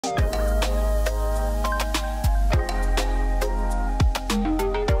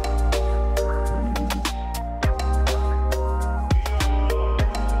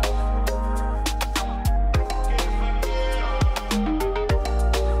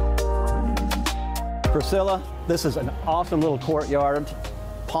Priscilla, this is an awesome little courtyard.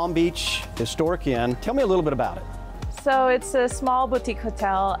 Palm Beach Historic Inn. Tell me a little bit about it. So it's a small boutique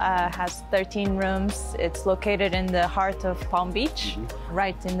hotel, has 13 rooms. It's located in the heart of Palm Beach,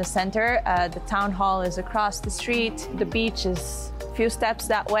 right in the center. The town hall is across the street. The beach is a few steps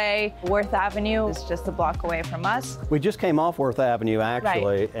that way. Worth Avenue is just a block away from us. We just came off Worth Avenue,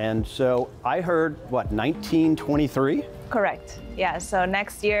 actually, Right. and so I heard, what, 1923? Correct. Yeah, so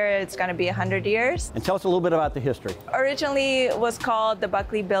next year it's going to be 100 years. And tell us a little bit about the history. Originally it was called the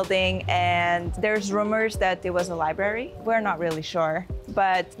Buckley Building, and there's rumors that it was a library. We're not really sure.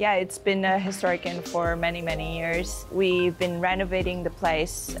 But yeah, it's been a historic inn for many, many years. We've been renovating the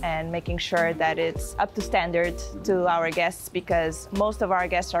place and making sure that it's up to standard to our guests, because most of our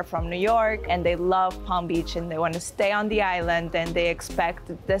guests are from New York and they love Palm Beach and they want to stay on the island, and they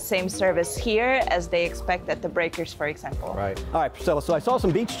expect the same service here as they expect at the Breakers, for example. Right. All right, Priscilla, so I saw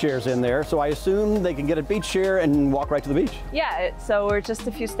some beach chairs in there, so I assume they can get a beach chair and walk right to the beach. Yeah, so we're just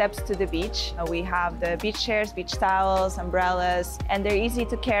a few steps to the beach. We have the beach chairs, beach towels, umbrellas, and they're easy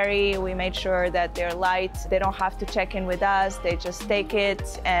to carry. We made sure that they're light. They don't have to check in with us. They just take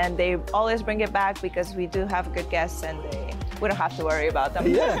it, and they always bring it back because we do have good guests and we don't have to worry about them.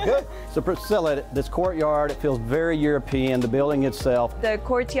 Yeah, good. So Priscilla, this courtyard, it feels very European, the building itself. The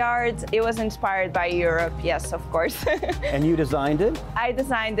courtyard, it was inspired by Europe, yes, of course. And you designed it? I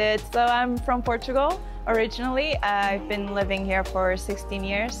designed it. So I'm from Portugal originally. I've been living here for 16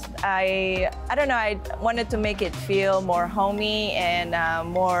 years. I don't know, I wanted to make it feel more homey and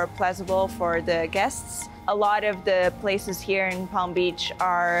more pleasurable for the guests. A lot of the places here in Palm Beach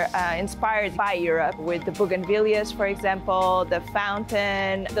are inspired by Europe, with the bougainvilleas, for example, the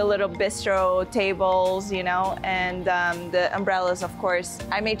fountain, the little bistro tables, you know, and the umbrellas, of course.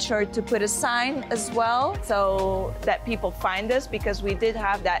 I made sure to put a sign as well so that people find us, because we did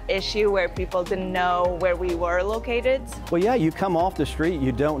have that issue where people didn't know where we were located. Well, yeah, you come off the street,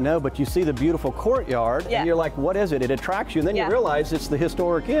 you don't know, but you see the beautiful courtyard, and you're like, what is it? It attracts you, and then you realize it's the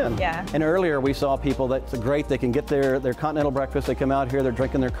Historic Inn. Yeah. And earlier we saw people that's great, they can get their continental breakfast, they come out here, they're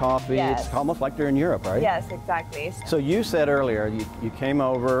drinking their coffee. Yes. It's almost like they're in Europe, right? Yes, exactly. So you said earlier, you came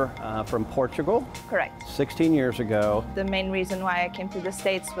over from Portugal. Correct. 16 years ago. The main reason why I came to the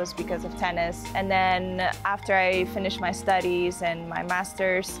States was because of tennis. And then after I finished my studies and my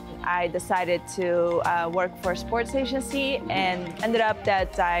master's, I decided to work for a sports agency, and ended up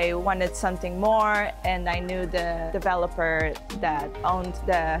that I wanted something more, and I knew the developer that owned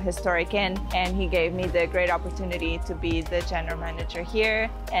the Historic Inn, and he gave me the great opportunity to be the general manager here,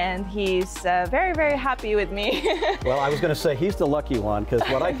 and he's very, very happy with me. Well, I was going to say he's the lucky one, because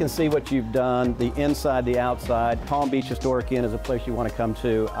what I can see what you've done, the inside, the outside. Palm Beach Historic Inn is a place you want to come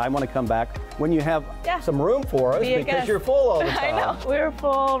to. I want to come back when you have some room for us, because you're full all the time. I know, we're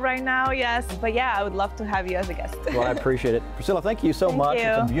full right now, yes. But yeah, I would love to have you as a guest. Well, I appreciate it. Priscilla, thank you so much. You.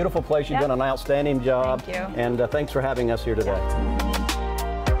 It's a beautiful place. You've done an outstanding job. Thank you. And thanks for having us here today.